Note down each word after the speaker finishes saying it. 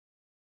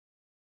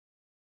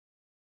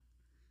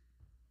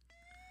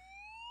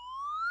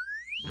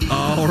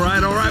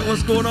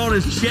what's going on?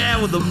 It's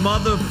Chad with the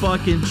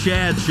motherfucking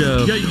Chad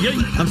Show.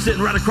 I'm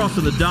sitting right across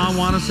from the Don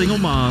Juana single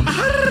mom, the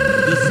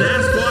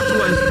Sasquatch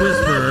West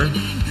Whisperer.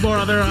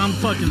 Brother, I'm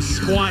fucking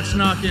squatch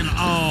knocking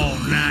all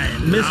night.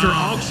 Mr.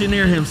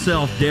 Auctioneer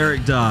himself,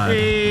 Derek Dodd.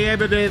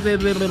 And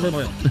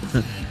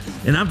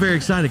I'm very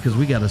excited because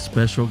we got a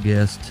special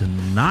guest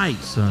tonight,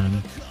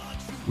 son.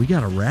 We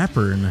got a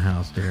rapper in the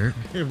house, Derek.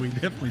 Yeah, we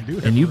definitely do.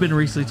 And you've been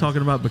recently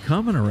talking about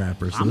becoming a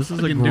rapper, so this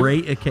is a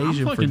great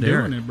occasion for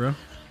Derek. Doing it, bro.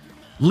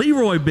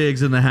 Leroy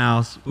Biggs in the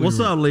house. What's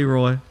up,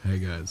 Leroy? Hey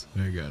guys.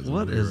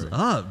 What is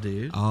up,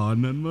 dude? Oh,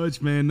 nothing much,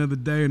 man. Another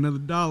day, another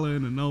dollar,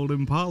 and an old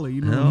Impala.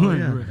 You know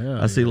what I mean?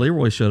 I see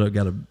Leroy showed up,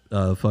 got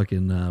a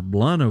fucking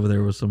blunt over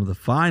there with some of the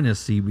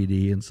finest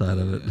CBD inside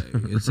of it.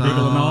 It's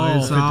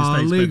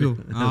all legal.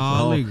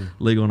 All legal.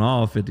 Legal in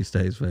all 50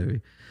 states, baby.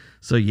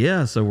 So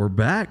we're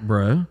back,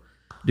 bro.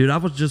 Dude,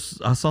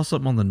 I saw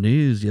something on the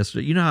news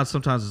yesterday. You know how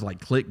sometimes it's like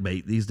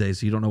clickbait these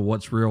days, so you don't know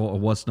what's real or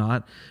what's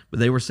not.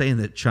 But they were saying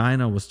that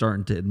China was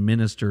starting to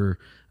administer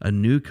a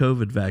new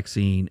COVID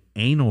vaccine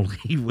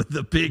anally with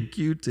a big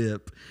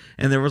Q-tip.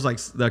 And there was like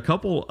a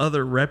couple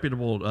other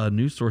reputable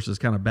news sources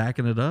kind of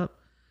backing it up.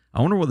 I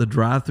wonder what the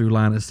drive-through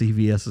line at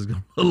CVS is going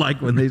to look like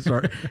when they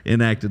start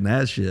enacting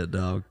that shit,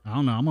 dog. I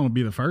don't know. I'm going to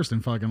be the first in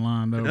fucking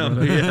line, though.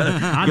 Oh,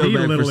 yeah. I need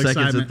a little seconds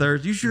excitement. and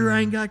thirds. You sure I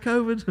ain't got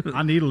COVID?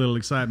 I need a little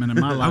excitement in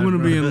my life. I'm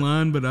going to be in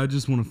line, but I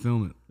just want to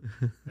film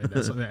it.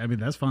 Hey,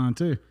 that's fine,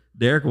 too.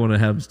 Derek wanted to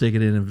have him stick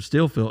it in and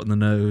still feel it in the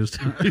nose.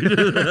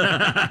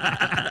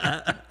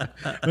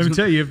 Let me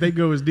tell you, if they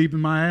go as deep in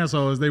my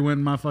asshole as they went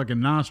in my fucking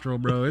nostril,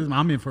 bro,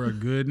 I'm in for a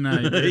good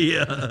night.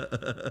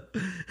 Yeah.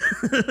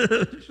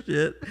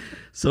 Shit.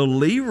 So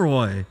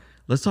Leroy,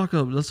 let's talk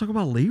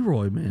about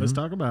Leroy, man. Let's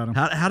talk about him.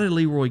 How did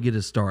Leroy get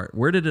his start?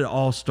 Where did it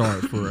all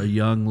start for a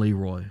young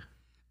Leroy?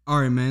 All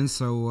right, man.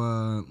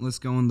 So let's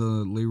go in the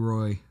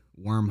Leroy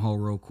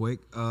wormhole real quick.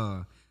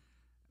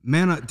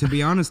 Man, to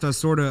be honest, I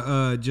sort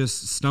of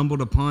just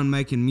stumbled upon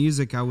making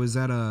music. I was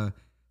at a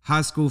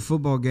high school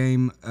football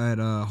game at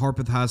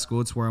Harpeth High School.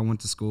 It's where I went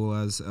to school.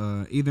 I was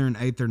either in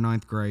 8th or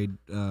 9th grade,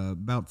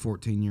 about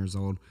 14 years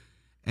old.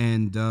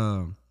 And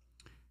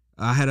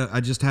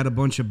I just had a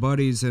bunch of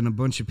buddies and a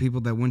bunch of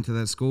people that went to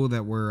that school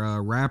that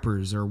were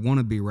rappers or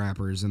wannabe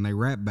rappers, and they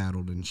rap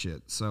battled and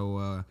shit.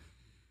 So,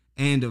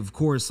 and of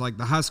course, like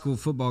the high school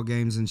football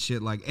games and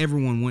shit, like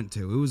everyone went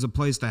to. It was a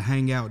place to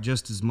hang out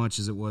just as much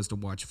as it was to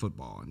watch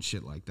football and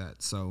shit like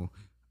that. So,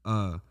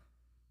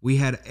 we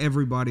had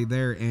everybody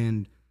there,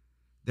 and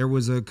there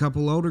was a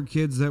couple older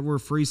kids that were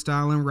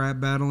freestyling, rap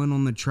battling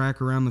on the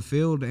track around the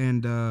field,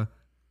 and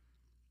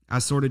I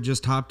sort of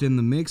just hopped in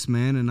the mix,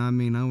 man. And I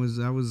mean, I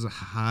was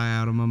high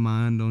out of my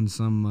mind on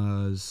some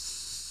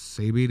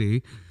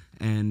CBD,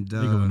 and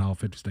legal in all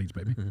 50 states,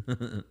 baby.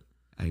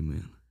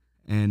 Amen.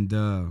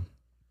 And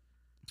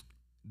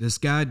this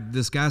guy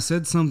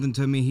said something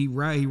to me. He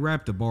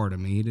rapped a bar to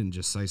me. He didn't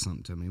just say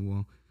something to me.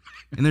 Well,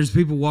 and there's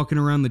people walking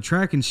around the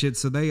track and shit,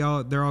 so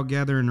they're all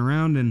gathering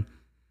around, and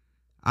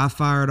I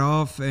fired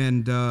off,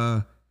 and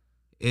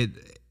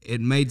it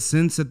made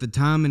sense at the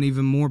time, and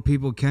even more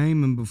people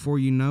came, and before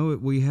you know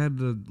it, we had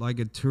a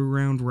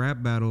 2-round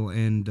rap battle,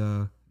 and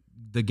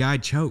the guy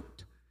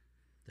choked.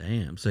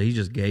 Damn, so he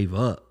just gave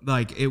up.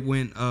 Like it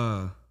went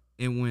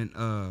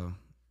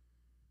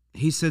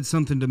he said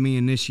something to me,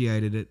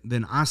 initiated it,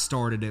 then I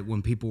started it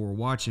when people were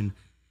watching.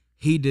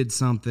 He did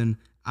something,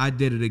 I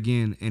did it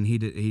again, and he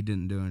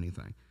didn't do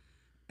anything.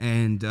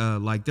 And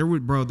there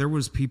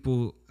was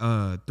people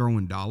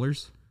throwing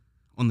dollars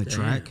on the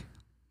track,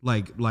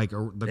 like the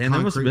concrete. And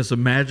there must have been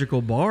some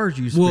magical bars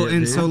you spit. Well,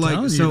 and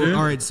dude.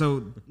 all right,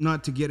 so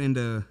not to get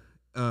into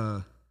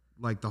the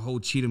whole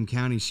Cheatham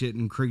County shit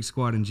and Creek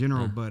Squad in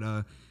general,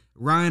 but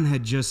Ryan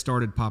had just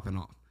started popping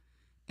off,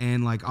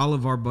 and like all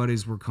of our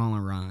buddies were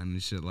calling Ryan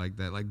and shit like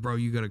that. Like, bro,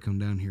 you got to come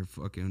down here,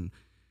 fucking.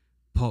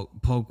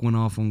 Polk went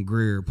off on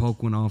Greer.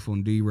 Polk went off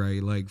on D-Ray.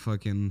 Like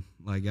fucking,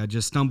 like I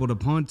just stumbled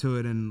upon to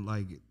it, and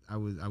like I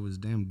was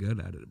damn good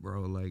at it,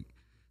 bro. Like,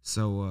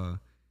 so.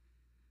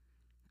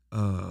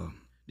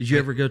 Did you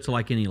ever go to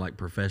like any like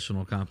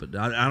professional competition?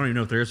 I don't even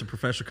know if there is a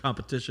professional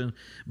competition,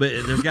 but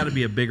there's got to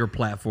be a bigger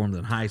platform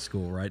than high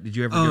school, right? Did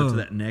you ever go to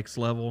that next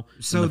level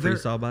in the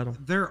freestyle battle?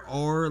 There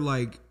are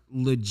like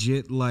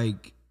legit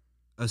like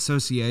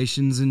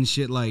associations and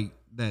shit like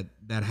that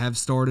have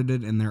started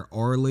it, and there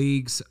are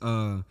leagues.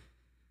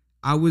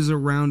 I was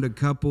around a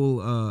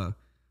couple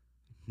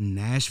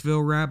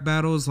Nashville rap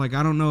battles. Like,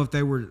 I don't know if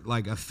they were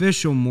like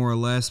official more or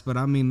less, but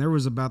I mean, there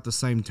was about the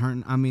same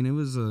turn. I mean, it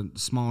was a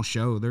small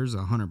show. There's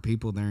 100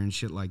 people there and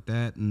shit like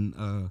that.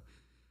 And,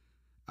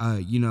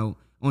 you know,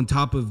 on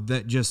top of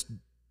that, just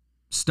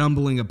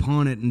stumbling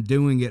upon it and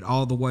doing it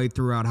all the way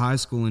throughout high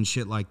school and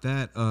shit like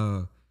that.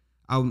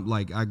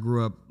 I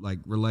grew up like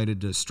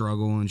related to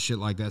struggle and shit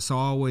like that. So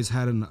I always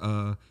had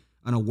an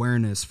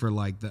awareness for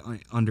like the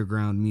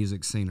underground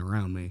music scene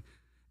around me.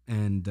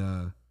 And,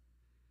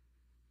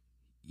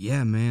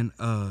 Yeah, man.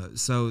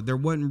 So there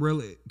wasn't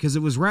really, because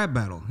it was rap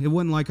battle. It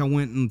wasn't like I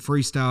went and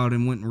freestyled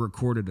and went and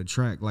recorded a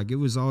track. Like it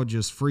was all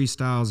just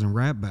freestyles and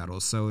rap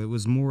battles. So it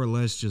was more or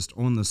less just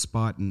on the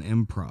spot and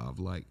improv.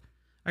 Like,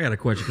 I got a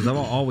question because I've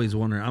always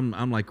wondered.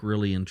 I'm like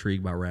really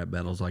intrigued by rap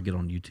battles. I get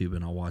on YouTube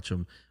and I'll watch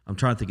them. I'm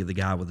trying to think of the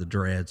guy with the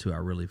dreads who I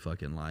really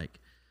fucking like.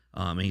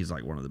 He's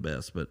like one of the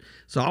best. But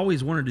so I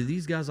always wonder, do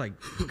these guys like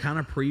kind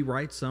of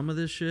pre-write some of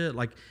this shit?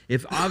 Like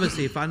if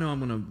I know I'm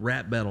gonna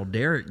rap battle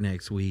Derek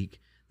next week,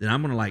 then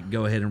I'm gonna like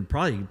go ahead and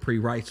probably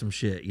pre-write some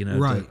shit, you know?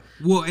 Right.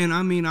 Well, and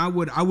I mean, I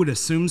would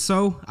assume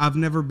so. I've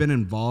never been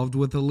involved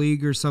with a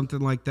league or something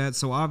like that,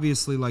 so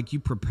obviously, like you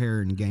prepare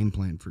and game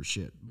plan for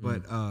shit.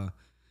 But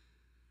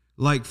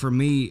like for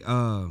me,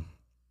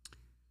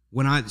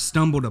 when I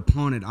stumbled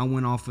upon it, I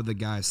went off of the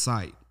guy's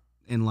site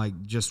and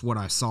like just what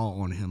I saw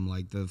on him,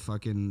 like the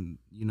fucking,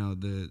 you know,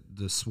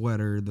 the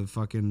sweater, the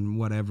fucking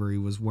whatever he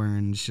was wearing,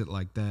 and shit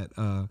like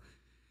that.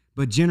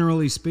 But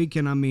generally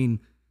speaking, I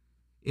mean,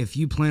 if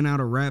you plan out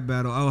a rap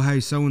battle, oh hey,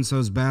 so and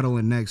so's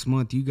battling next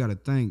month, you got to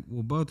think,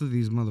 well, both of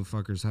these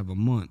motherfuckers have a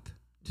month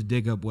to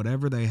dig up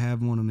whatever they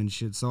have on them and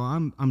shit. So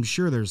I'm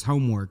sure there's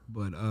homework,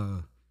 but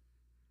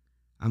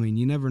I mean,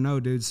 you never know,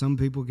 dude. Some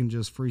people can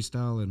just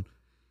freestyle and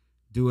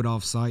do it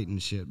off site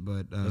and shit,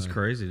 but that's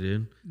crazy,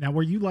 dude. Now,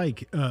 were you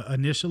like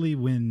initially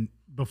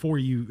before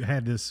you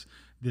had this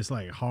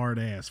like hard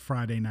ass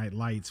Friday Night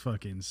Lights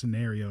fucking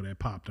scenario that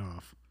popped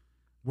off,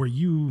 were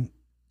you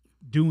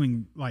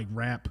doing like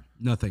rap?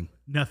 Nothing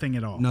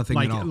at all. Nothing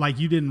like, at all. Like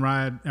you didn't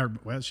ride, or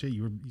well, shit.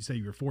 You say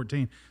you were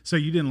 14, so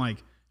you didn't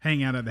like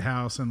hang out at the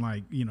house and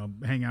like, you know,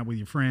 hang out with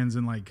your friends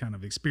and like kind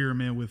of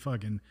experiment with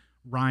fucking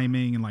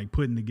rhyming and like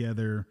putting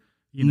together.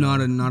 You know,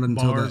 not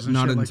until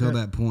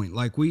that point.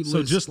 Like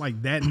just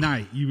like that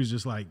night, you was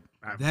just like,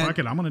 fuck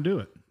it, I'm gonna do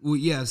it. Well,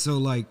 yeah. So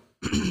like,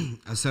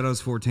 I said I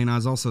was 14. I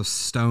was also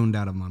stoned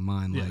out of my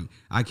mind. Yeah. Like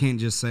I can't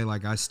just say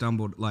like I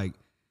stumbled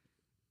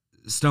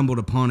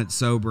upon it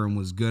sober and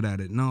was good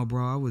at it. No,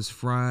 bro, I was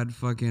fried,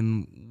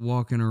 fucking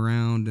walking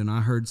around, and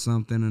I heard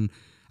something, and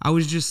I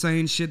was just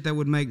saying shit that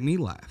would make me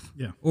laugh.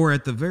 Yeah. Or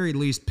at the very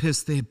least,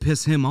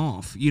 piss him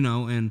off. You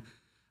know, and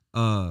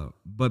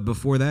but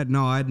before that,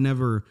 no, I'd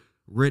never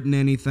written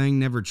anything,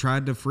 never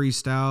tried to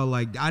freestyle.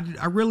 Like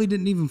I really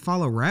didn't even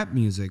follow rap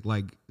music.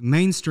 Like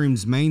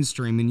mainstream's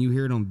mainstream and you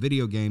hear it on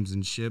video games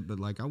and shit, but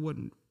like I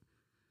wasn't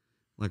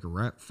like a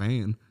rap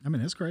fan. I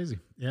mean, it's crazy.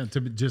 Yeah, to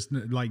just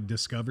like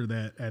discover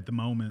that at the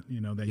moment, you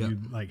know, that you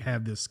like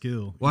have this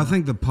skill. Well, I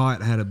think the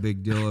pot had a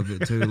big deal of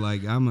it too.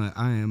 Like I am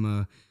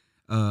a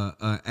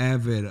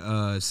avid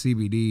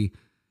CBD,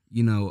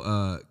 you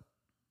know,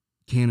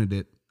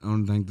 candidate. I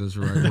don't think that's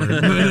the right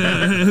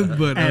word,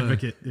 but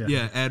advocate.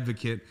 Yeah,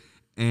 advocate.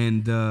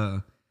 And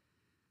a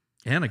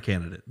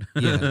candidate.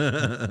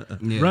 Yeah.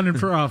 Running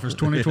for office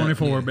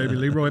 2024, baby.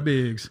 Leroy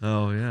Biggs.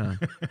 Oh, yeah.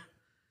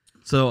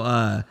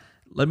 So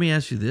let me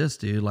ask you this,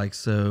 dude. Like,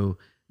 so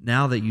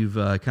now that you've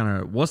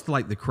what's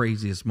the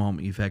craziest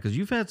moment you've had? Because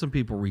you've had some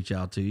people reach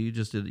out to you.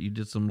 You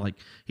did some, like,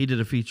 he did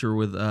a feature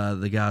with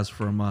the guys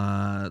from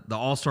the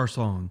All-Star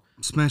song.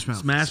 Smash Mouth.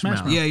 Smash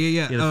Mouth. Yeah. He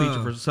had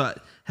a feature so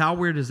how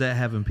weird is that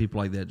having people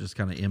like that just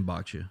kind of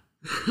inbox you?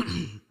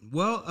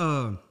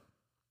 Well,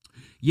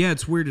 yeah,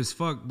 it's weird as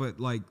fuck, but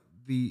like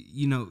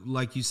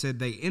like you said,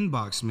 they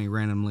inboxed me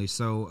randomly.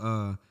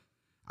 So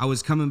I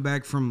was coming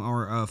back from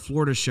our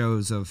Florida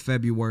shows of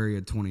February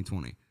of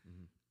 2020.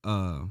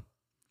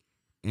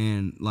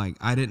 And like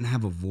I didn't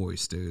have a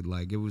voice, dude.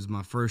 Like it was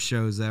my first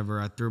shows ever.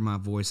 I threw my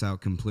voice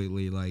out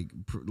completely.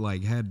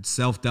 Like had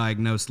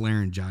self-diagnosed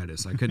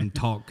laryngitis. I couldn't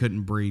talk,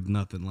 couldn't breathe,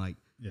 nothing. Like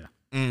yeah.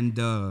 And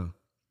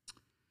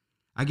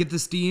I get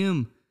this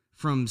DM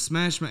from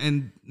Smash Mouth,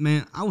 and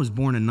man, I was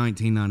born in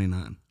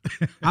 1999.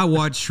 I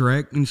watched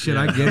Shrek and shit.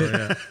 I get it.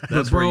 Yeah.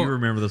 That's bro, where you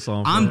remember the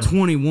song. I'm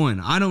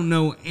 21. I don't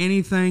know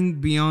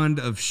anything beyond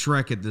of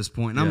Shrek at this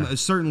point. And I'm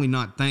certainly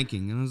not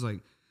thinking. And I was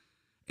like,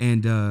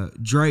 and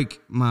Drake,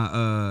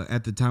 my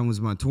at the time was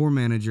my tour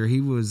manager.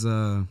 He was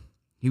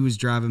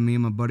driving me,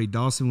 and my buddy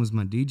Dawson was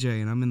my DJ,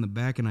 and I'm in the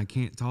back and I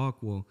can't talk.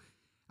 Well,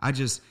 I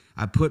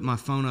put my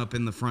phone up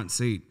in the front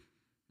seat.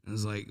 I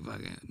was like,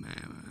 fucking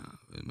man,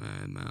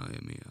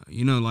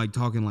 you know, like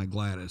talking like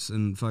Gladys,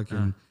 and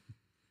fucking.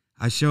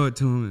 I show it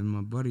to him, and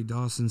my buddy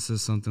Dawson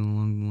says something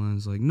along the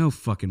lines like, "No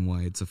fucking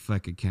way, it's a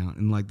fake account."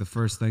 And like the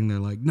first thing they're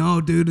like, "No,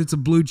 dude, it's a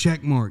blue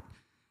check mark."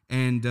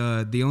 And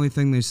the only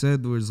thing they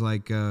said was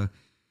like,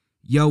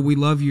 "Yo, we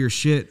love your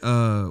shit.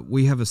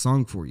 We have a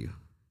song for you."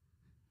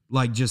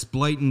 Like just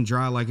blatant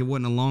dry, like it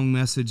wasn't a long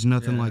message,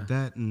 nothing like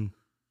that. And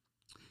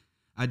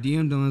I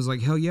DM'd them. I was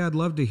like, "Hell yeah, I'd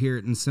love to hear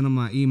it," and sent them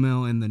my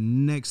email. And the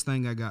next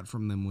thing I got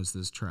from them was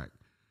this track,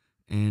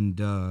 and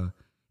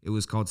it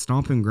was called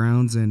Stomping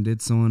Grounds, and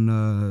it's on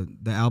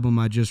the album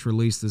I just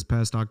released this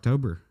past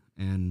October.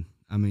 And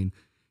I mean,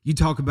 you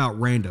talk about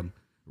random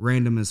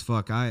as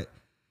fuck. I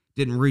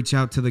didn't reach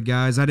out to the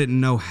guys. I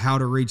didn't know how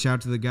to reach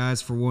out to the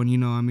guys for one. You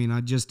know, I mean, I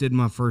just did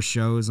my first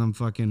shows. I'm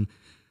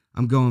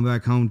going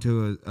back home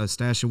to a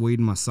stash of weed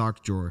in my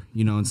sock drawer,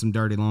 you know, and some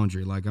dirty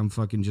laundry. Like I'm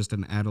fucking just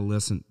an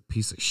adolescent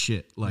piece of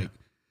shit. Like,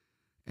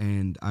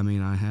 And I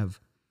mean, I have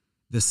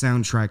the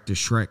soundtrack to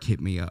Shrek hit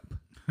me up.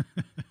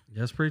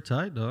 That's pretty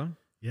tight, dog.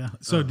 Yeah.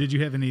 So did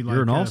you have any like?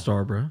 You're an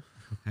all-star, bro.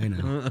 Hey now,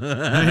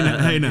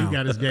 hey now. He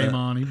got his game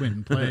on. He went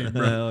and played,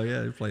 bro. Hell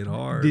yeah, he played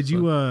hard. Did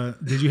you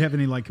have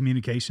any like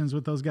communications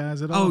with those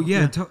guys at all? Oh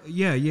yeah,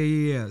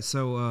 yeah.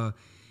 So,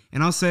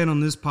 and I'll say it on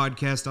this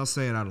podcast. I'll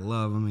say it out of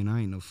love. I mean,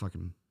 I ain't no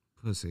fucking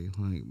pussy.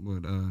 Like,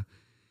 but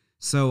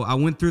so I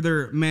went through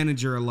their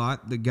manager a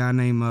lot. The guy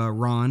named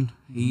Ron.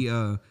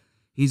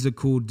 He's a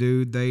cool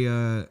dude. They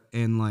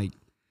and like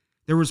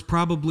there was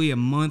probably a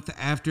month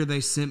after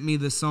they sent me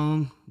the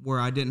song where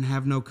I didn't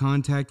have no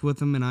contact with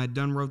them, and I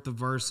wrote the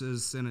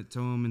verses, sent it to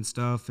them and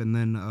stuff, and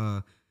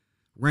then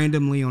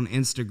randomly on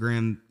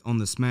Instagram on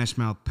the Smash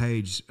Mouth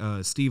page,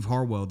 Steve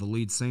Harwell, the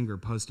lead singer,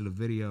 posted a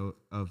video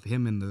of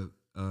him in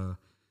the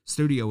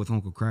studio with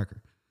Uncle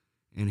Kracker,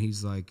 and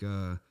he's like,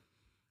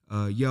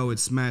 yo,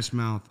 it's Smash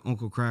Mouth,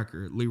 Uncle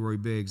Kracker, Leroy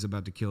Biggs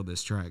about to kill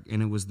this track,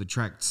 and it was the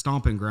track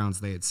Stomping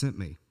Grounds they had sent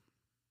me,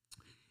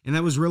 and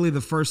that was really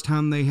the first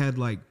time they had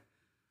like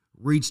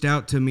reached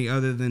out to me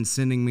other than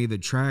sending me the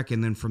track.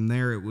 And then from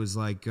there it was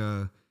like,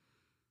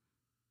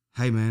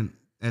 hey man,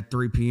 at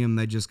 3 p.m.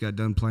 they just got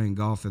done playing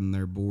golf and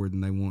they're bored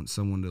and they want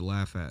someone to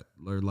laugh at,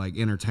 or like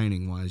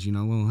entertaining wise, you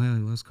know, well, hey,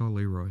 let's call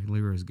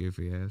Leroy's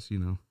goofy ass, you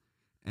know.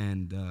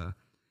 And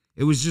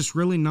it was just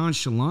really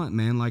nonchalant,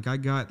 man. Like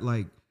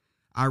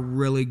I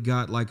really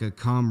got like a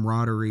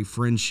camaraderie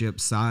friendship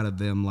side of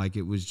them. Like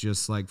it was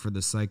just like for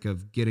the sake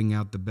of getting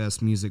out the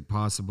best music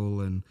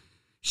possible and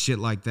shit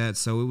like that.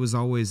 So it was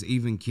always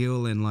even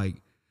keel, and like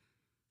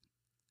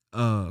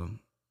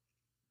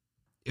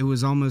it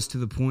was almost to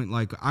the point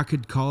like I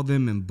could call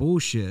them and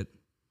bullshit,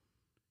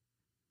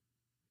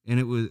 and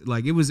it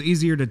was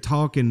easier to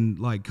talk and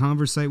like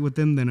conversate with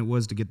them than it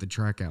was to get the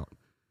track out.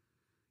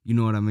 You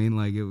know what I mean?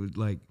 Like it was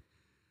like,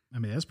 I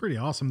mean, that's pretty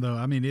awesome though.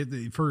 I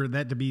mean, for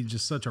that to be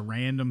just such a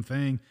random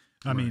thing.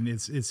 I mean, it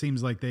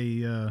seems like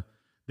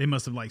they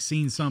must have like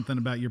seen something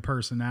about your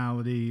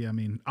personality. I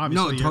mean,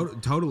 obviously,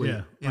 totally.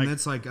 Yeah, and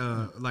that's like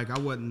I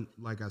wasn't,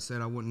 like I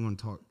said, I wouldn't want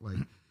to talk like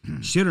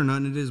shit or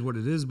nothing. It is what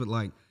it is. But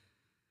like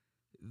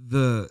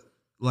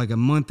a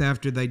month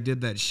after they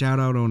did that shout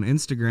out on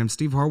Instagram,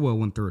 Steve Harwell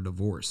went through a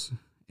divorce,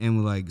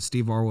 and like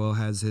Steve Harwell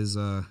has his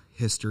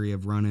history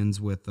of run-ins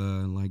with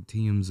like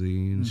TMZ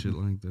and shit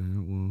like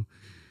that. Well,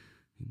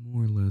 he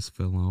more or less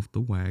fell off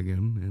the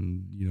wagon,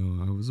 and you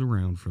know I was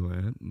around for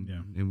that.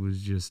 And it was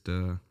just.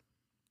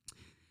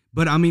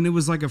 But I mean, it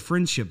was like a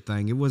friendship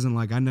thing. It wasn't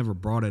like I never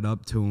brought it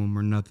up to him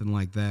or nothing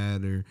like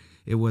that, or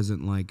it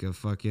wasn't like a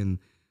fucking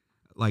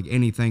like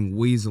anything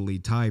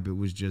weaselly type. It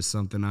was just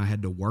something I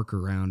had to work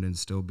around and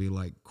still be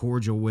like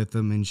cordial with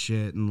him and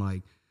shit. And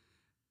like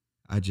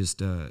I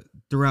just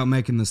throughout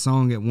making the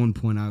song, at one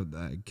point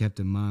I kept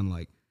in mind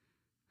like,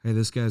 hey,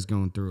 this guy's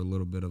going through a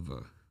little bit of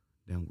a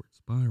downward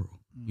spiral,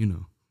 you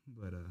know.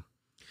 But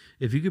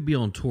if you could be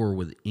on tour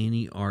with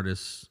any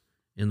artist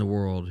in the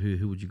world,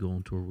 who would you go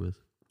on tour with?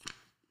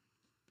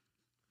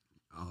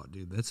 Oh,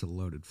 dude, that's a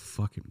loaded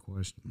fucking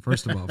question.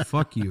 First of all,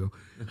 fuck you.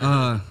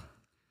 And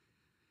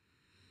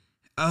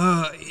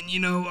you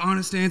know,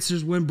 honest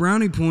answers win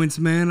brownie points,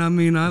 man. I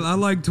mean, I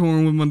like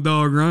touring with my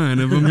dog Ryan.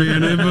 If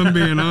I'm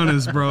being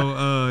honest,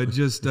 bro.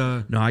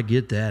 No, I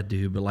get that,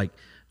 dude. But like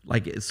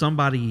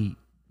somebody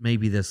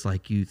maybe that's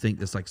like you think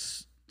that's like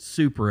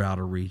super out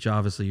of reach.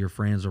 Obviously, your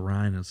friends are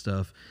Ryan and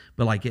stuff.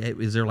 But like,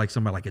 is there like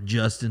somebody like a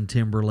Justin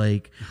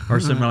Timberlake or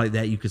somebody like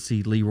that you could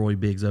see Leroy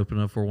Biggs open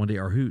up for one day,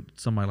 or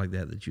somebody like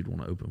that you'd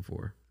want to open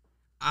for?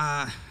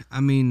 I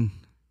mean,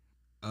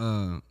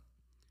 oh,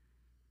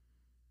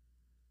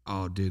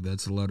 dude,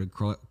 that's a loaded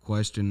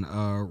question.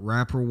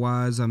 Rapper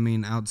wise, I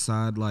mean,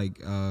 outside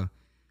like,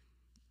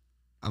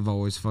 I've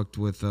always fucked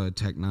with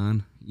Tech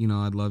Nine. You know,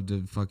 I'd love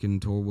to fucking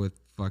tour with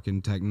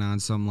fucking Tech Nine,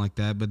 something like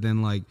that. But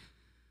then like,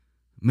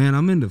 man,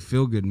 I'm into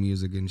feel good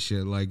music and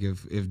shit. Like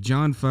if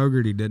John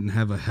Fogerty didn't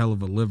have a hell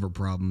of a liver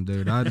problem,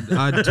 dude, I'd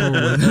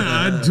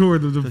tour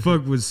the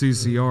fuck with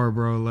CCR,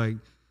 bro. Like,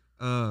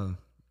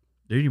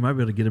 dude, you might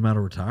be able to get him out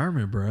of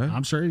retirement, bro.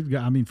 I'm sure he's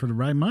got. I mean, for the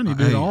right money,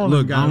 dude. Hey, all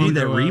look, of them I guys need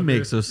that go out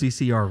remix, there. so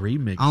CCR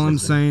remix. all I'm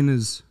saying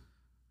is,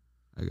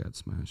 I got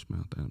Smash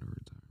Mouth out of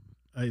retirement.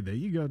 Hey, there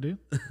you go, dude.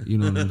 You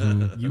know what I'm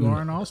saying? You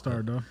are an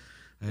all-star, dog.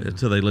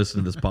 Until they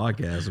listen to this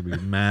podcast, they'll be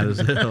mad as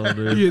hell,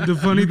 dude. Yeah, the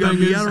funny got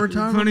thing me is, out of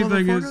retirement,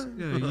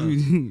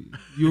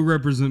 you'll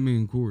represent me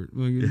in court.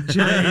 Like,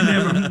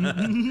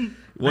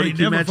 What Ain't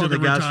you never imagine the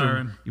fucking guys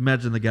retiring.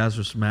 from the guys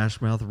from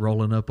Smash Mouth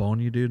rolling up on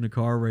you, dude, in the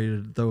car,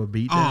 ready to throw a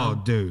beat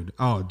down?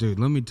 Oh, dude,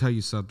 let me tell you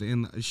something.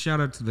 And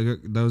shout out to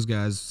those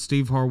guys.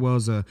 Steve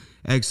Harwell's a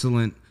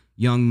excellent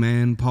young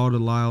man. Paul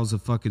Delisle's a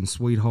fucking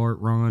sweetheart.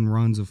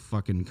 Ron's a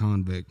fucking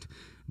convict.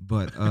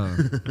 But I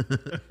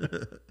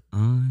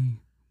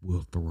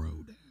will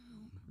throw down.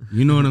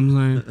 You know what I'm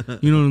saying?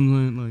 You know what I'm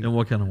saying? Like, In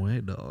what kind of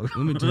way, dog?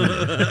 let me tell you.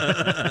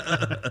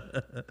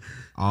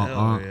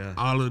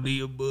 All of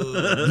the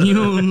above. You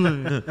know what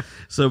I'm saying?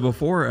 So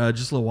before,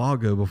 just a little while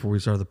ago, before we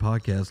started the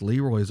podcast,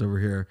 Leroy's over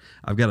here.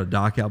 I've got a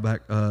dock out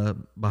back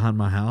behind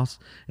my house,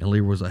 and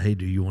Leroy's like, "Hey,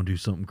 do you want to do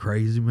something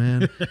crazy,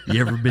 man?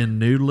 You ever been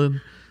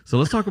noodling?" So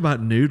let's talk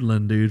about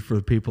Noodlin, dude, for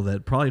the people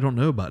that probably don't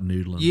know about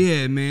Noodlin.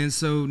 Yeah, man.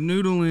 So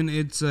Noodlin,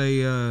 it's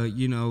a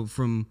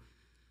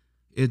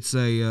it's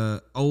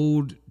a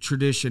old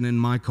tradition in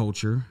my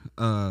culture.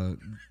 We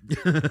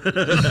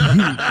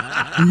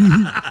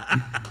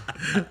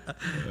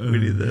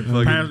need that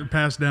fucking.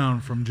 Passed down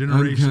from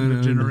generation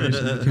to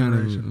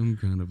generation. I'm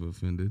kind of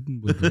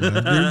offended with the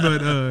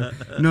laughter,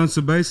 but no.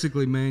 So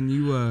basically, man,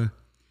 you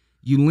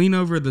lean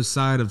over the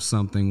side of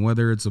something,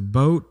 whether it's a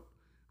boat,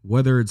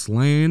 whether it's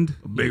land.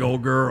 A big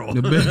old girl.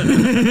 Yeah.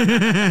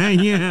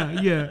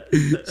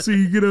 So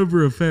you get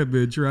over a fat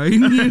bitch, right?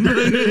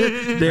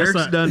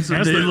 Derek's done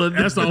some noodling.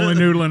 That's the only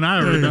noodling I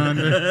ever done.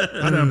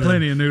 I've done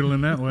plenty of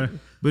noodling that way.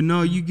 But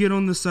no, you get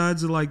on the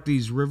sides of like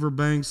these river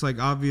banks. Like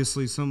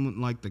obviously,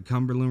 something like the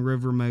Cumberland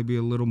River may be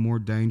a little more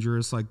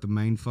dangerous, like the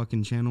main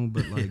fucking channel.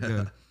 But like,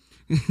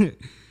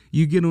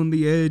 you get on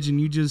the edge and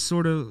you just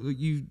sort of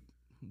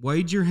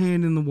wade your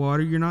hand in the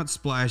water. You're not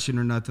splashing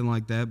or nothing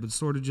like that, but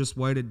sort of just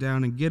wade it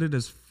down and get it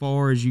as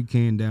far as you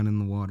can down in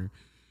the water.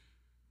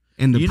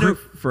 And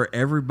for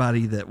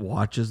everybody that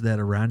watches that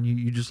around you,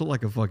 you just look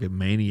like a fucking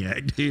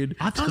maniac, dude.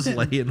 I thought just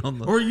laying on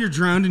the. Or you're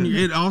drowning.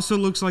 It also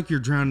looks like you're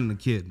drowning a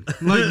kid.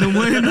 Like the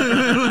way,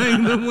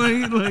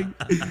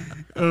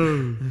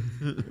 oh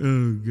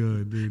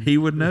god, dude. He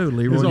would know.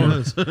 Leroy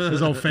knows.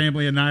 There's old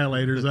family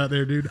annihilators out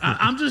there, dude.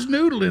 I'm just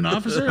noodling,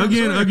 officer.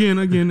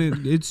 Again,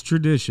 it's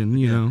tradition,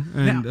 you know.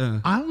 And now,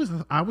 I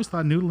always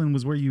thought noodling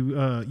was where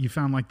you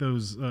found like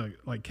those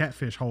like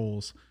catfish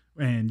holes.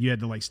 And you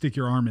had to like stick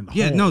your arm in the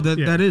hole. No,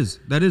 that is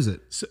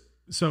it.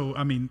 So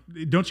I mean,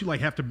 don't you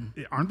like have to?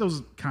 Aren't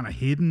those kind of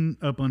hidden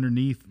up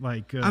underneath?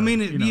 Like I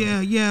mean,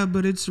 yeah,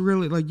 but it's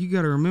really like you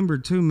got to remember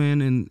too,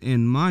 man.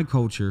 In my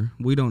culture,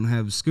 we don't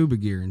have scuba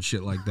gear and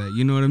shit like that.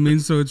 You know what I mean?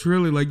 So it's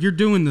really like you're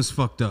doing this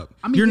fucked up.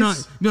 I mean, you're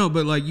not. No,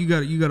 but like you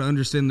got to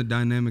understand the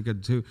dynamic of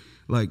it too.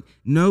 Like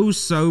no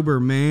sober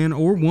man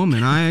or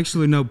woman. I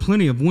actually know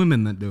plenty of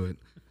women that do it.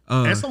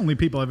 That's the only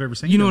people I've ever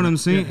seen. You know what I'm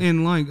saying? Yeah.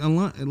 And like a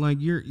lot, like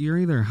you're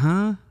either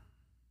high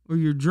or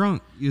you're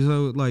drunk.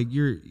 So like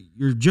you're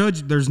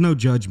judged. There's no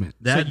judgment.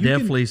 That so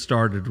definitely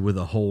started with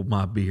a hold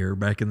my beer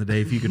back in the day.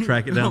 If you could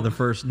track it down the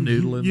first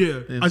noodling.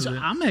 Yeah,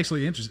 I'm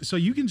actually interested. So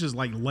you can just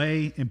like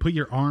lay and put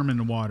your arm in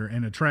the water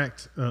and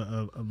attract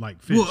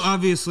like fish. Well,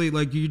 obviously,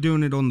 like you're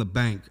doing it on the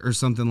bank or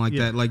something like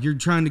that. Like you're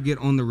trying to get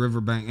on the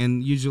riverbank,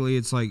 and usually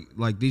it's like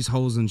these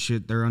holes and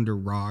shit. They're under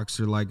rocks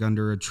or like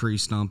under a tree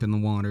stump in the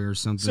water or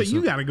something. So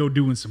you got to go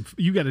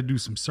you got to do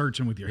some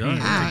searching with your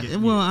hands.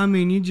 Well, I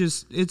mean,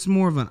 it's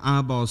more of an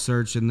eyeball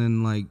search, and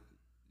then like.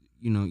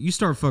 You know, you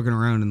start fucking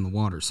around in the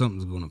water,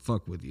 something's going to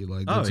fuck with you.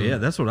 Like,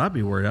 that's what I'd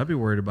be worried. I'd be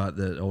worried about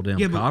that old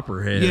damn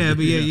copperhead. Yeah,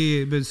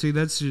 but see,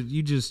 that's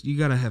you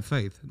got to have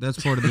faith.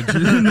 That's part of the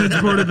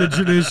that's part of the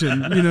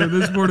tradition. You know,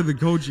 that's part of the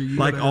culture.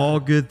 Like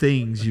all good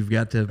things, you've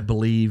got to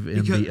believe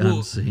in the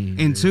unseen.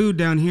 And two,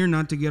 down here,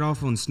 not to get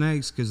off on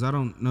snakes because I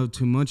don't know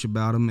too much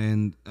about them,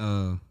 and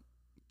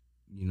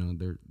you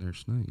know, they're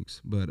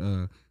snakes, but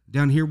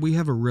down here we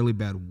have a really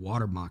bad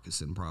water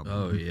moccasin problem.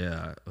 Oh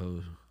yeah.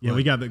 Yeah,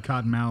 we got the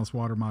cottonmouth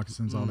water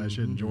moccasins, all that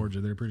shit in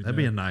Georgia. They're pretty. That'd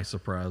be a nice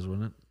surprise,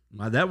 wouldn't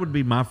it? That would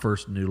be my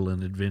first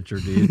noodling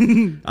adventure,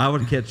 dude. I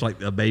would catch like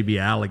a baby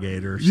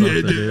alligator or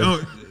something.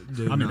 Yeah,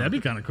 dude. I mean, that'd be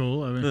kind of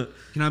cool. I mean,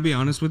 can I be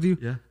honest with you?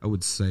 Yeah. I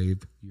would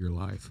save your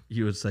life.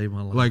 You would save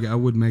my life. Like I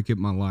would make it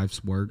my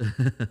life's work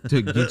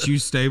to get you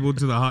stable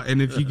to the hot.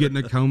 And if you get in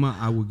a coma,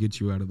 I will get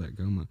you out of that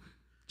coma.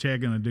 Chad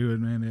gonna do it,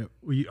 man.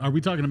 Are we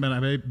talking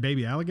about a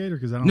baby alligator?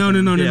 Because I don't. No.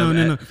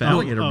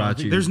 Alligator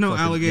bites you. There's no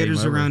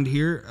alligators around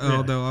here.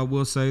 Although I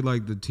will say,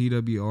 like the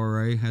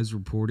TWRA has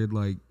reported,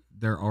 like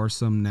there are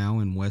some now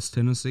in West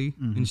Tennessee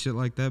and shit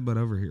like that. But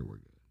over here, we're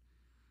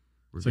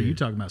good. So you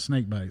talking about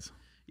snake bites?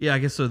 Yeah, I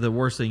guess so. The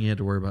worst thing you had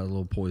to worry about is a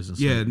little poison.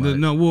 Yeah,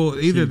 well,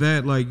 either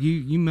that, like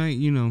you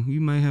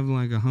may have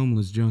like a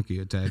homeless junkie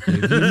attack you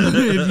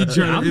if you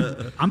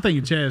try. I'm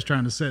thinking Chad's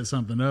trying to set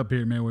something up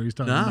here, man, where he's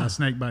talking about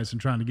snake bites and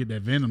trying to get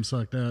that venom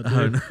sucked out.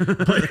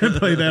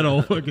 Play that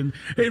old fucking.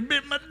 It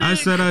bit my dick. I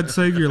said I'd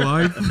save your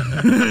life.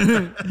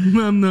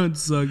 I'm not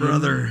sucking,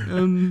 brother.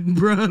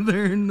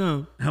 Brother,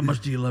 no. How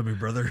much do you love me,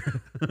 brother?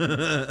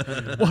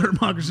 Water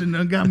moccasin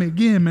done got me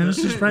again, man.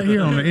 It's just right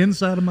here on the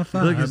inside of my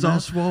thigh. Look, it's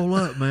all swole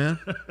up, man.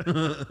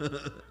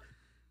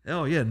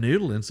 Hell yeah,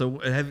 noodling. So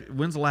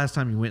when's the last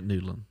time you went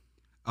noodling?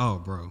 Oh,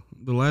 bro.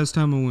 The last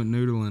time I went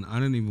noodling, I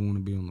didn't even want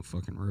to be on the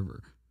fucking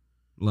river.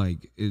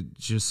 Like,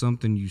 it's just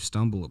something you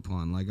stumble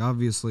upon. Like,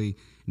 obviously,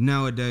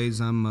 nowadays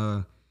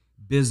I'm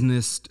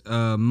business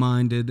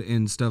minded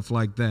and stuff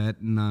like that,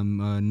 and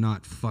I'm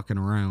not fucking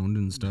around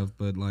and stuff,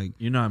 but like...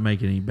 You're not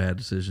making any bad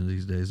decisions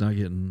these days. Not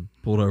getting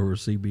pulled over with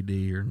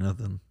CBD or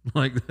nothing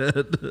like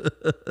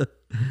that.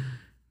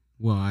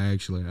 Well, I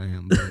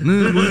am.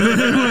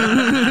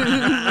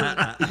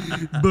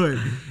 But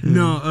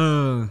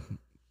no,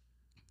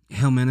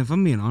 hell, man, if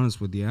I'm being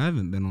honest with you, I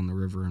haven't been on the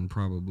river in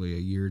probably a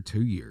year,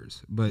 2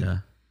 years. But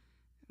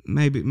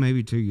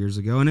maybe 2 years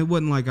ago. And it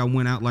wasn't like I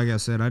went out, like I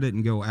said, I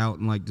didn't go out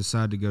and like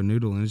decide to go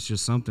noodling. It's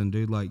just something,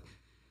 dude, like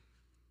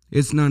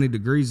it's 90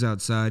 degrees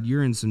outside.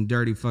 You're in some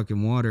dirty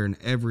fucking water, and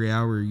every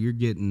hour you're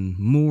getting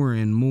more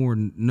and more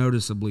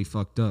noticeably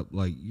fucked up.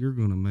 Like, you're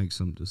going to make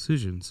some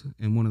decisions.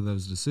 And one of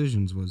those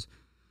decisions was,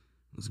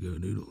 let's go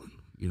noodling,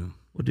 you know?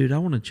 Well, dude, I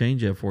want to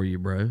change that for you,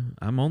 bro.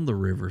 I'm on the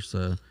river,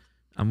 so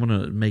I'm going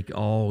to make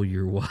all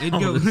your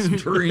wildest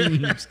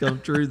dreams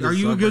come true this Are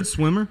you summer. a good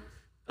swimmer?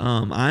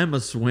 I'm a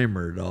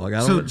swimmer, dog.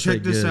 So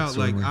check this out.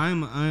 Swimmer. Like,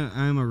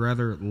 I'm a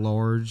rather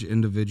large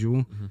individual.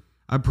 Mm-hmm.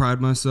 I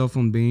pride myself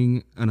on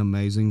being an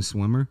amazing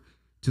swimmer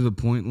to the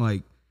point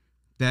like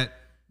that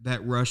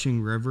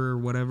rushing river or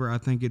whatever. I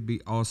think it'd be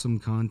awesome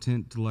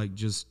content to like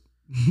just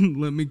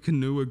let me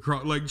canoe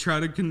across, like try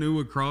to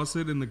canoe across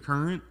it in the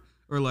current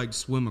or like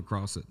swim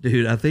across it.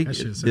 Dude, I think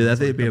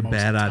it'd be a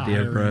bad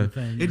idea, bro.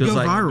 It'd go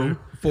like, viral.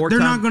 They're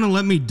not going to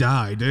let me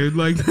die, dude.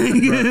 Like,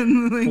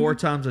 like 4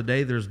 times a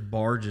day, there's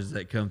barges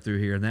that come through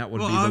here, and that would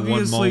be the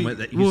one moment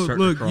that you start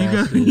to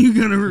cross. You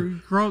gotta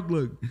cross.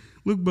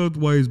 Look both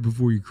ways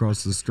before you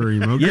cross the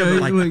stream. Okay, yeah,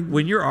 but like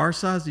when you're our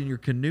size and you're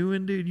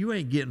canoeing, dude, you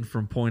ain't getting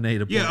from point A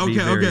to point B.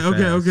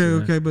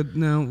 Okay. But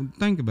now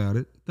think about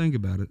it.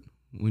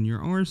 When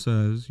you're our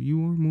size,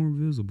 you are more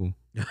visible.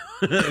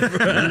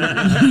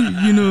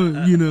 you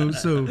know.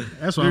 So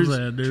that's what I'm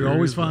saying, dude.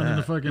 Always finding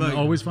the fucking,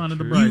 always finding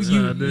the bright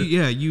side, dude.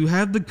 Yeah, you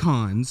have the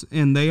cons,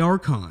 and they are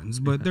cons,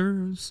 but there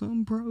are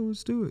some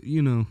pros to it,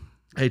 you know.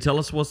 Hey, tell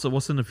us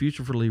what's in the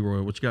future for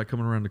Leroy. What you got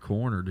coming around the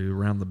corner, dude?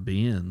 Around the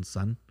bend,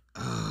 son.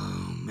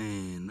 Oh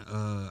man,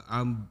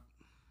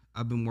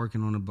 I've been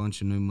working on a bunch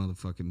of new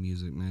motherfucking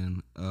music,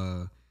 man.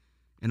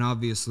 And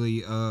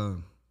obviously, I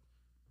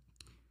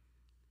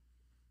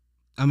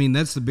mean,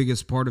 that's the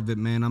biggest part of it,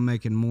 man. I'm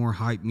making more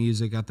hype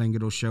music. I think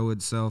it'll show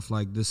itself.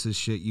 Like, this is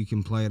shit you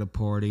can play at a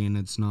party, and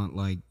it's not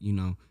like, you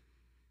know,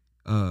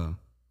 I'm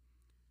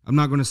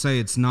not going to say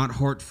it's not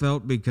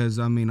heartfelt because,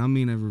 I mean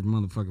every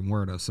motherfucking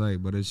word I say,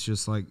 but it's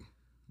just like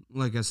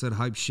I said,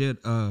 hype shit.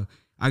 I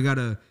got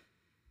a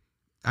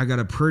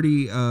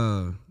pretty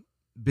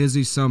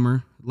busy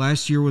summer.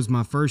 Last year was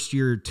my first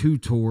year to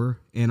tour,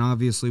 and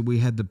obviously we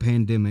had the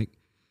pandemic.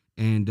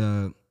 And,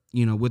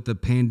 you know, with the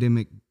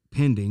pandemic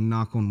pending,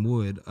 knock on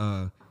wood,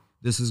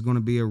 this is going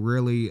to be a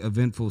really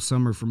eventful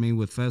summer for me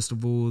with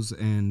festivals.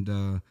 And,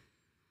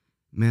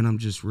 man, I'm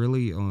just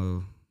really,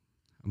 I'm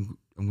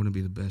going to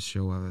be the best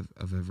show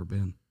I've ever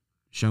been.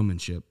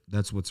 Showmanship.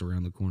 That's what's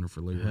around the corner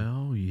for Leroy.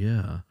 Hell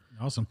yeah.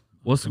 Awesome.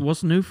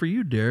 What's new for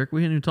you, Derek?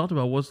 We hadn't even talked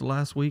about what's the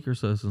last week or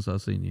so since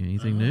I've seen you.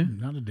 Anything new?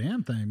 Not a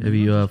damn thing, man. Have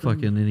you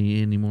fucking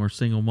any more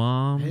single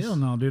moms? Hell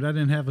no, dude. I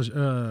didn't have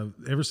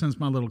ever since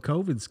my little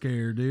COVID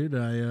scare, dude.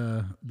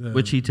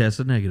 Which he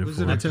tested negative was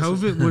for.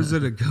 Was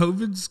it a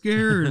COVID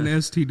scare or an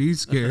STD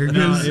scare?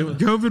 Because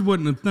COVID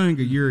wasn't a thing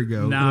a year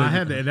ago. No, I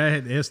had the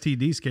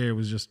STD scare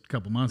was just a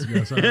couple months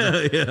ago. So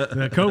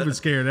the COVID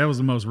scare, that was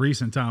the most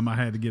recent time I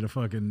had to get a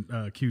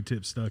fucking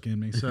Q-tip stuck in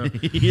me. So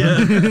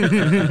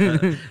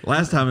yeah.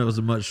 Last time it was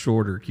a much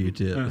shorter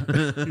Q-tip.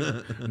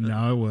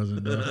 No, it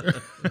wasn't.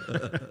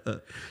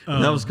 That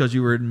was because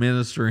you were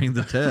administering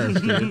the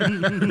test.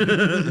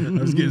 I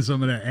was getting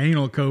some of that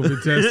anal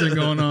COVID testing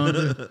going on,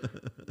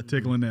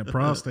 tickling that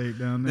prostate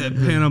down there. That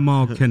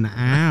Panama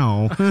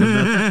Canal.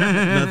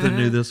 Nothing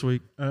new this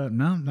week?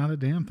 No, not a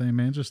damn thing,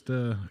 man. Just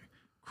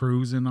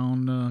cruising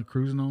on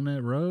that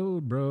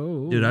road,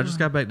 bro. Dude, I just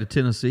got back to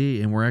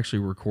Tennessee, and we're actually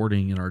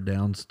recording in our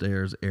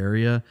downstairs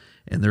area,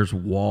 and there's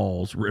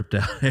walls ripped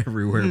out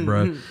everywhere,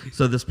 bro.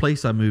 So this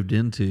place I moved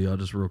into, I'll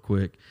just real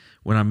quick,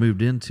 when I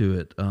moved into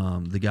it,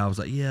 the guy was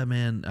like, yeah,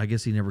 man, I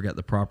guess he never got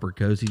the proper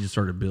codes. He just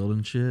started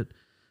building shit.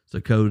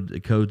 So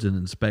codes and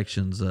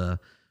inspections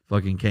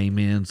fucking came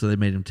in, so they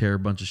made him tear a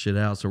bunch of shit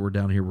out. So we're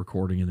down here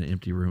recording in an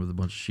empty room with a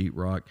bunch of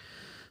sheetrock.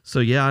 So,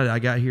 yeah, I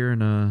got here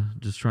and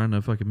just trying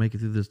to fucking make it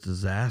through this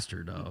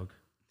disaster, dog.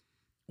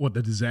 What,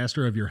 the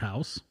disaster of your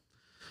house?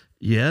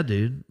 Yeah,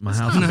 dude. My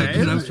house is a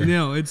disaster.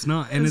 No, it's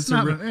not. And it's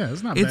not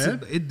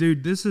bad.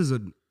 Dude, this is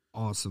an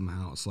awesome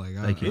house. Like,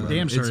 thank you. It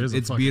damn sure is.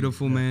 It's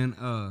beautiful,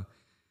 man.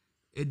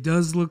 It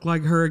does look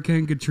like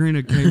Hurricane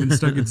Katrina came and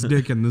stuck its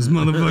dick in this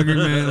motherfucker,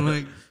 man.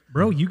 Like,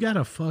 bro, you got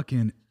a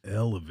fucking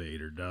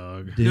elevator,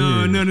 dog. Dude.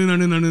 No.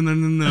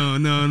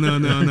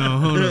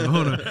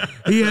 Hold on.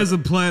 He has a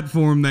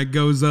platform that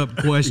goes up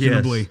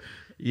questionably.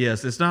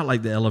 Yes, it's not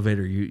like the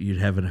elevator you'd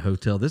have in a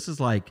hotel. This is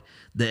like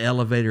the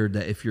elevator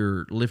that if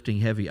you're lifting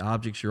heavy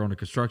objects, you're on a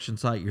construction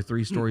site, you're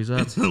 3 stories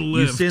up. It's a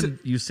lift.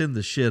 You send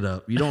the shit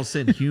up. You don't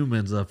send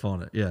humans up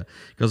on it. Yeah,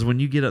 because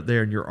when you get up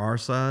there and you're our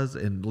size,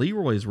 and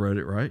Leroy's rode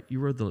it, right? You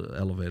rode the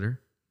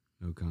elevator.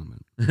 No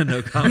comment.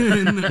 No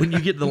comment. When you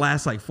get to the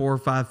last like 4 or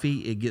 5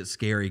 feet, it gets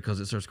scary because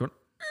it starts going.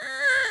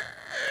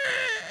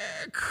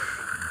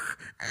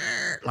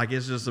 like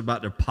it's just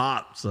about to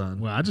pop, son.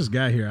 Well, I just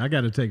got here. I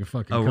got to take a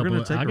fucking. Oh, we're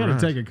gonna take. I got to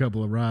take a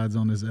couple of rides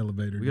on this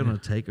elevator. We're gonna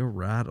take a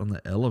ride on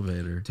the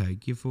elevator.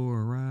 Take you for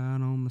a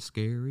ride on my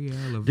scary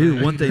elevator.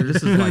 Dude, one thing.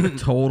 This is like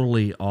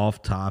totally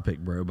off topic,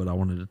 bro, but I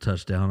wanted to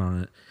touch down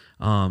on it.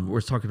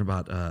 We're talking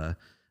about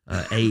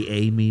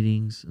AA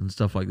meetings and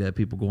stuff like that.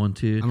 People going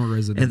to. I'm a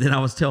resident. And then I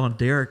was telling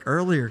Derek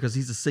earlier because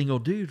he's a single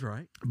dude,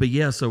 right? But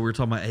yeah, so we were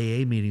talking about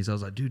AA meetings. I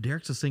was like, dude,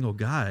 Derek's a single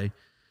guy.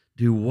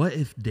 Dude, what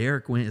if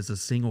Derek went as a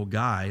single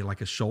guy,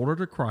 like a shoulder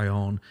to cry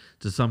on,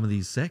 to some of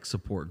these sex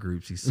support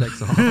groups, these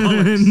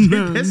sexaholics?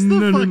 Dude, that's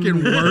the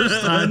fucking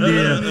worst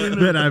idea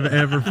that I've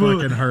ever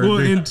fucking heard.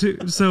 Well,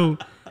 so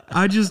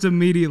I just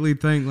immediately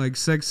think like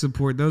sex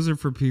support. Those are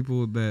for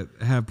people that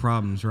have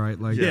problems, right?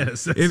 Like,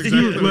 yes, that's if exactly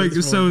you what like,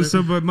 it's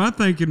so. But my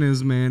thinking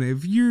is, man,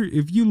 if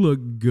you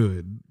look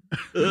good.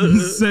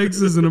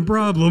 Sex isn't a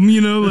problem,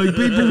 like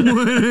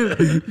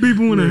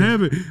people want to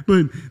have it,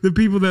 but the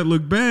people that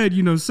look bad,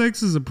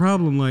 sex is a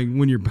problem like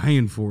when you're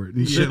paying for it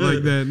and shit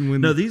like that. And when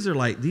No, these are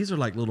like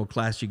little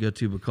class you go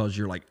to because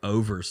you're like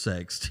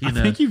oversexed. I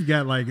think you've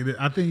got this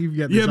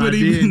but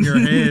idea in your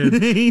head,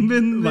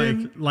 even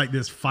then, like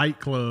this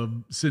Fight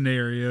Club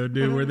scenario,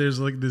 dude, where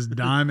there's like this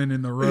diamond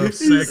in the rough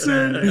sex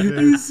act.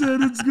 he said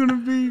it's gonna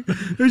be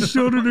a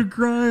shoulder to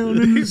cry on,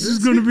 and it's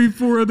just gonna be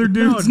 4 other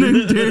dudes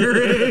named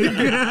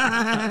Derek.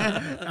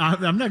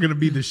 I'm not gonna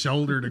be the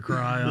shoulder to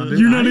cry on. Dude.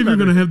 You're not even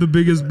gonna have the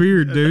biggest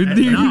beard, dude.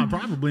 No,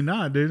 probably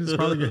not, dude. It's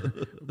probably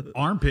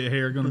armpit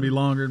hair gonna be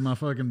longer than my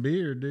fucking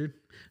beard, dude.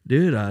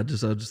 Dude, I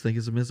just think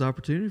it's a missed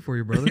opportunity for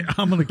you, brother.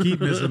 I'm gonna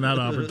keep missing that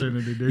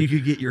opportunity, dude. You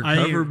could get your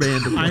cover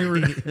band.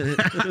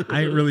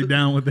 I ain't really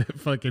down with that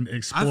fucking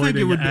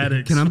exploiting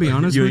addicts. Can I be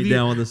honest You with ain't you?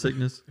 down with the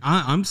sickness?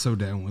 I'm so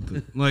down with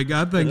it. Like,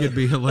 I think it'd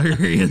be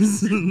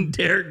hilarious.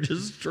 Derek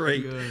just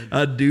straight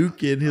a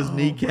duke in his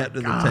kneecap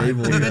to the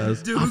table, dude.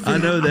 guys. Dude, I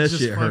know that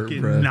just shit hurt,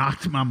 fucking bro.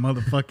 knocked my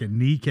motherfucking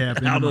kneecap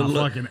into Out of my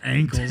luck. fucking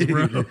ankles,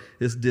 bro.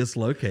 It's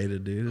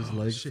dislocated, dude. His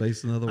legs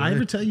facing the other way. I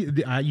ever tell you,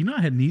 I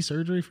had knee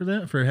surgery for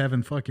that, for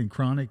having fucking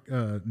chronic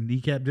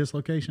kneecap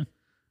dislocation.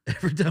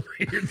 Every time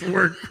I hear the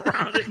word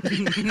chronic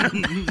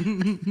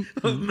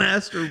of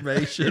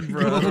masturbation,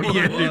 bro.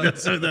 Yeah,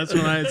 dude, that's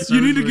when I had surgery.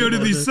 You need to go to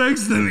these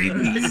sex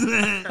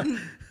meetings.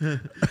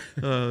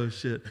 Oh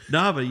shit!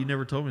 Nah, but you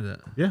never told me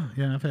that. Yeah,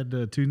 I've had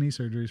 2 knee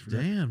surgeries for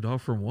that. Damn,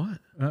 dog. From what?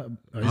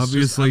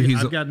 Obviously,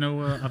 I've got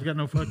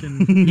no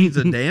fucking. He's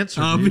a dancer.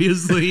 dude.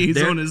 Obviously, he's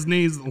Derek- on his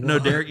knees. a No,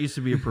 lot. Derek used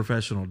to be a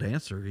professional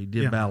dancer. He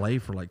did ballet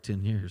for like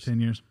 10 years.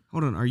 10 years.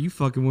 Hold on, are you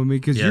fucking with me?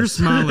 Because Yes. you're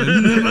smiling.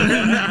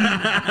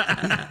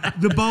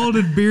 The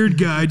balded beard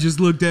guy just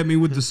looked at me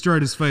with the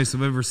straightest face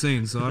I've ever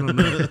seen. So I don't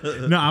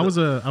know. No, I was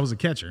a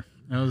catcher.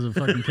 I was a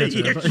fucking catcher.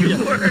 Yes,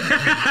 you were.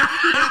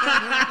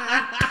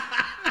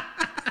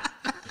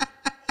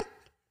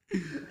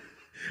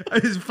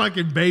 It's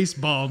fucking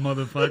baseball,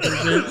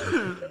 motherfucker.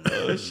 Dude.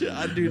 Oh shit!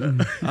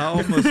 I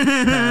almost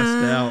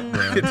passed out,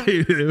 bro.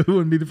 Dude, it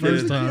wouldn't be the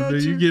first time,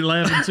 dude. You get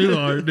laughing too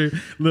hard,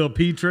 dude. Little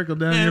pee trickle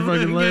down your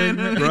fucking leg.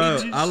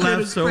 Bro, I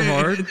laughed so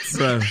hard,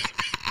 bro.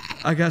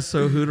 I got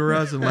so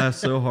hooterized and laughed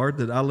so hard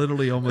that I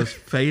literally almost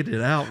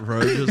faded out,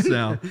 bro, just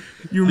now.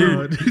 You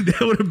remember, dude,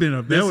 that would have been a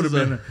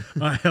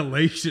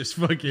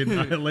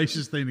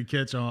hellacious thing to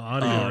catch on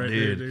audio dude.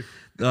 there,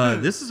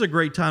 dude. This is a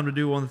great time to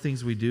do one of the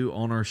things we do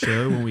on our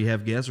show when we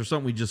have guests or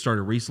something we just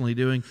started recently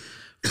doing.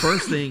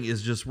 First thing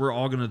is just we're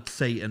all going to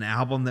say an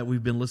album that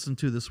we've been listening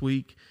to this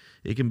week.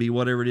 It can be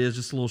whatever it is,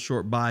 just a little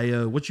short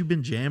bio. What you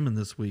been jamming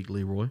this week,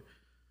 Leroy?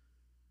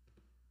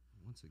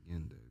 Once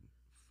again, dude.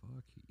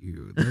 Fuck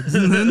you. That's,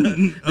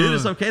 Dude,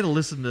 it's okay to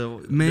listen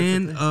to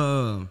man,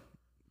 different things.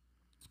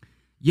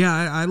 yeah,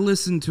 I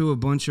listened to a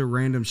bunch of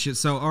random shit.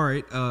 So, all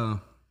right, I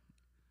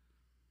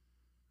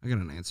got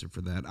an answer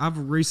for that. I've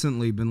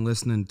recently been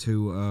listening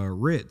to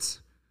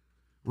Ritz.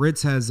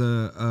 Ritz has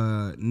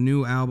a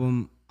new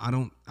album.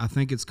 I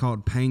think it's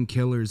called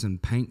Painkillers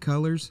and Paint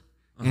Colors.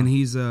 And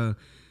he's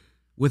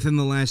within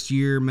the last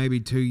year, maybe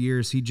 2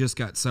 years, he just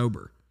got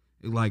sober.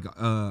 Like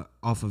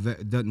off of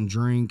it, doesn't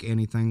drink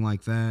anything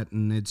like that,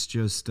 and it's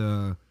just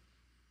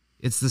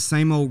it's the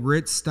same old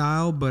Ritz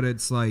style, but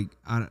it's like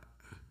I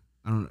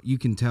don't know. You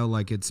can tell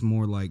like it's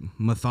more like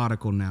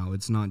methodical now.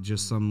 It's not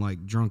just some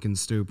like drunken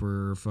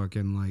stupor or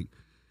fucking like.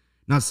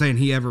 Not saying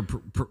he ever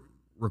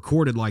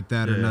recorded like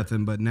that or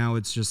nothing, but now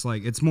it's just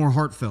like it's more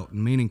heartfelt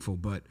and meaningful.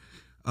 But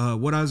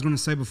what I was gonna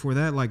say before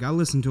that, like I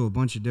listened to a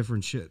bunch of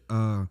different shit.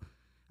 I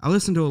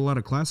listened to a lot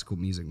of classical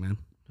music, man.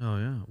 Oh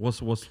yeah,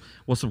 what's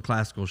some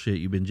classical shit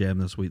you've been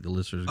jamming this week? The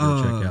listeners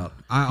go check out.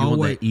 I You want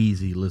always that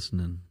easy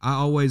listening. I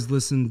always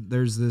listen.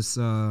 There's this.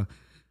 I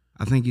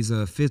think he's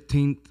a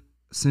 15th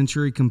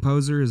century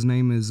composer. His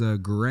name is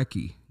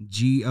Gorecki.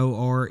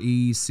 Gorecki,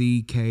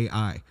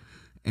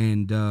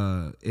 and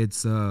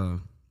it's the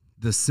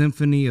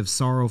Symphony of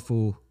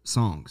Sorrowful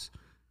Songs.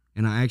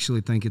 And I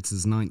actually think it's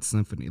his 9th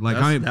symphony. Like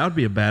That would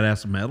be a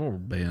badass metal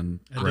band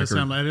That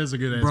record. is a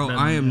good ass bro, band,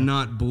 I am yeah.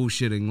 not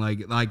bullshitting.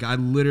 Like I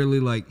literally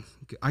like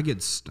I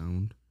get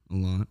stoned a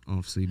lot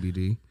off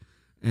CBD,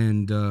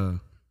 and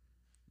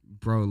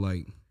bro,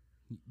 like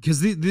Because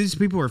these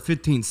people are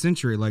 15th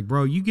century. Like,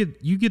 bro, you get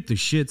the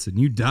shits and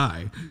you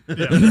die. Yeah.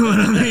 You know what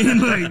I mean?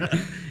 Like,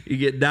 you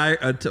get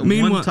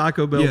one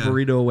Taco Bell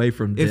burrito away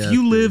from death. If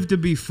you live to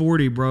be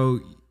 40, bro,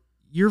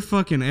 you're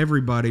fucking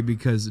everybody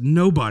because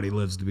nobody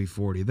lives to be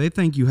 40. They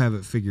think you have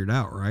it figured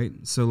out, right?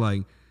 So,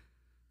 like,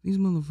 these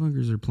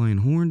motherfuckers are playing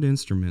horned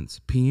instruments,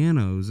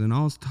 pianos, and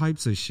all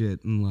types of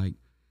shit. And, like,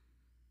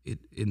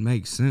 it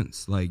makes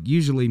sense. Like,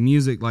 usually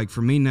music, like,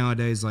 for me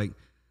nowadays, like,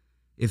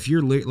 if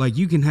you're like,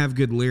 you can have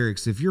good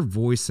lyrics. If your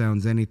voice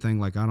sounds anything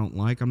like I don't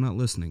like, I'm not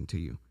listening to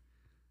you.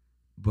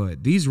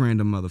 But these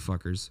random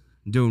motherfuckers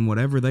doing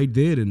whatever they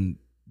did in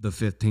the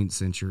 15th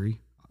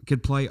century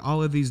could play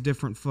all of these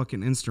different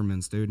fucking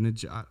instruments, dude. And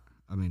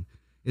I mean,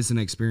 it's an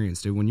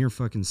experience, dude. When you're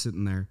fucking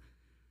sitting there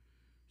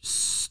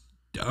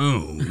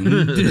stoned.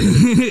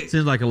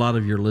 Seems like a lot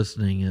of your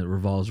listening, it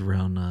revolves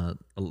around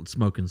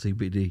smoking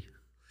CBD.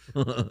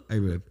 Hey,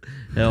 man.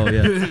 Hell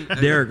yeah.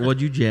 Derek, what'd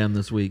you jam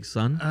this week,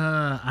 son?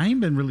 I ain't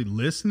been really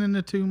listening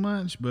to too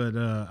much, but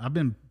I've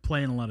been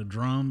playing a lot of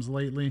drums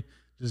lately,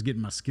 just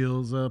getting my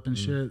skills up and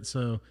shit.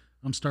 So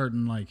I'm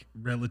starting like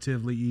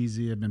relatively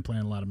easy. I've been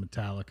playing a lot of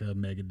Metallica,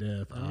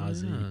 Megadeth,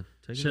 Ozzy,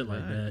 shit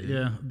like that. Dude.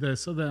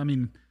 Yeah. I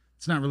mean,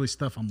 it's not really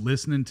stuff I'm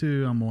listening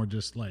to. I'm more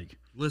just like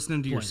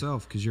listening to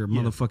yourself because you're a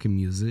motherfucking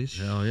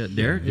musician. Hell yeah.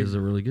 Derek is a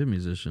really good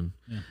musician.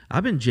 Yeah.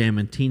 I've been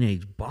jamming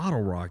Teenage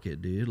Bottle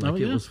Rocket, dude.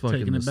 Like it was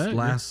fucking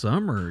last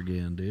summer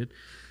again, dude.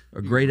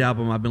 A great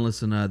album. I've been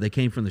listening. They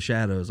Came From the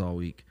Shadows all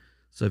week.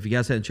 So if you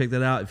guys hadn't checked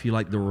that out, if you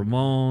like the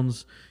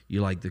Ramones,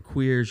 you like the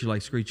Queers, you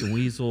like Screeching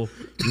Weasel,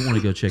 you want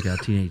to go check out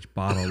Teenage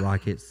Bottle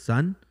Rocket,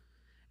 son.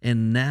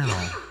 And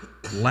now,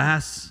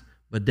 last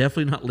but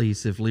definitely not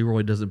least, if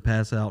Leroy doesn't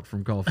pass out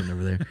from coughing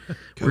over there,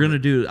 we're going to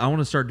do, I want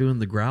to start doing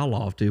the growl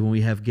off, dude, when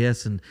we have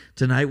guests. And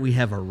tonight we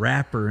have a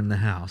rapper in the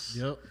house.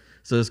 Yep.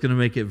 So it's going to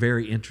make it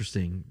very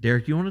interesting.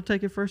 Derek, you want to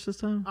take it first this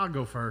time? I'll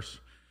go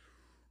first.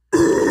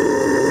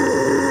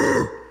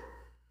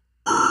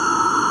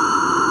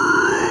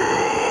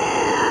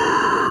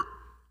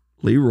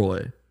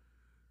 Leroy.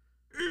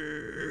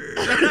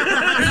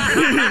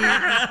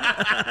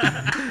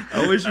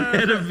 I wish we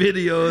had a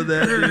video of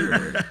that,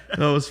 dude.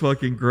 That was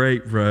fucking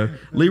great, bro.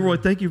 Leroy,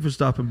 thank you for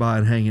stopping by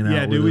and hanging out with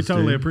us. Yeah, dude, we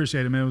totally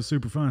appreciate it, man. It was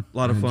super fun. A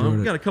lot of fun.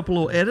 We got a couple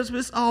little edits, but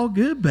it's all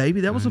good,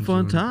 baby. That was a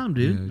fun time,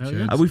 dude.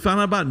 Yeah, we found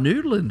out about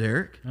Noodlin,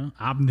 Derek.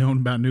 I've known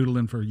about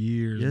Noodlin for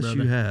years, yes,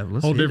 brother. you have.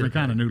 Whole different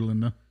kind of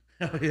Noodlin, though.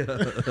 Oh,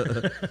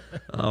 yeah.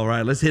 All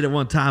right, let's hit it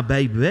one time,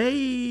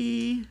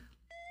 baby.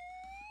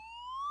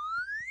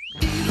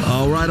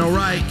 All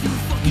right.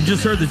 You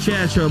just heard the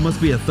chat show. It must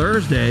be a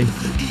Thursday.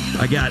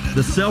 I got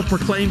the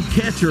self-proclaimed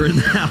catcher in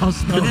the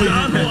house, the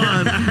Don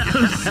Juan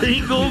of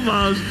Single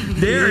Moms.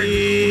 Derek,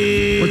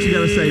 what you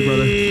got to say,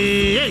 brother?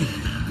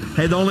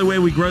 Hey, the only way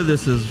we grow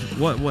this is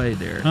what way,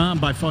 Derek?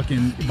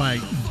 By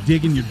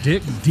digging your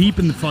dick deep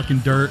in the fucking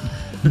dirt.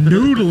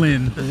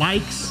 Noodlin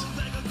likes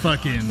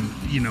fucking,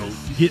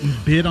 getting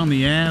bit on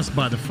the ass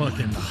by the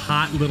fucking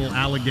hot little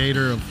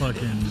alligator of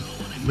fucking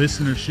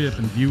listenership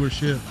and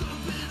viewership.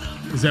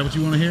 Is that what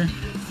you want to hear?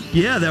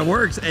 Yeah, that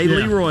works. Hey, yeah.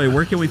 Leroy,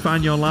 where can we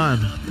find you online?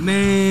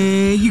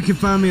 Man, you can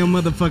find me on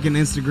motherfucking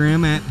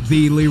Instagram at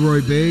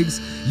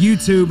 @TheLeroyBiggs,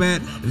 YouTube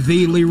at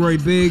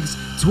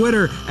 @TheLeroyBiggs,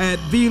 Twitter at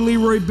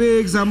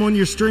 @TheLeroyBiggs. I'm on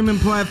your streaming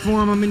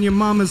platform. I'm in your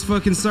mama's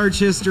fucking search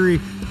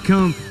history.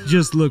 Come,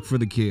 just look for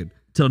the kid.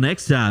 Till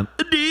next time.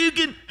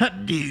 Hadouken.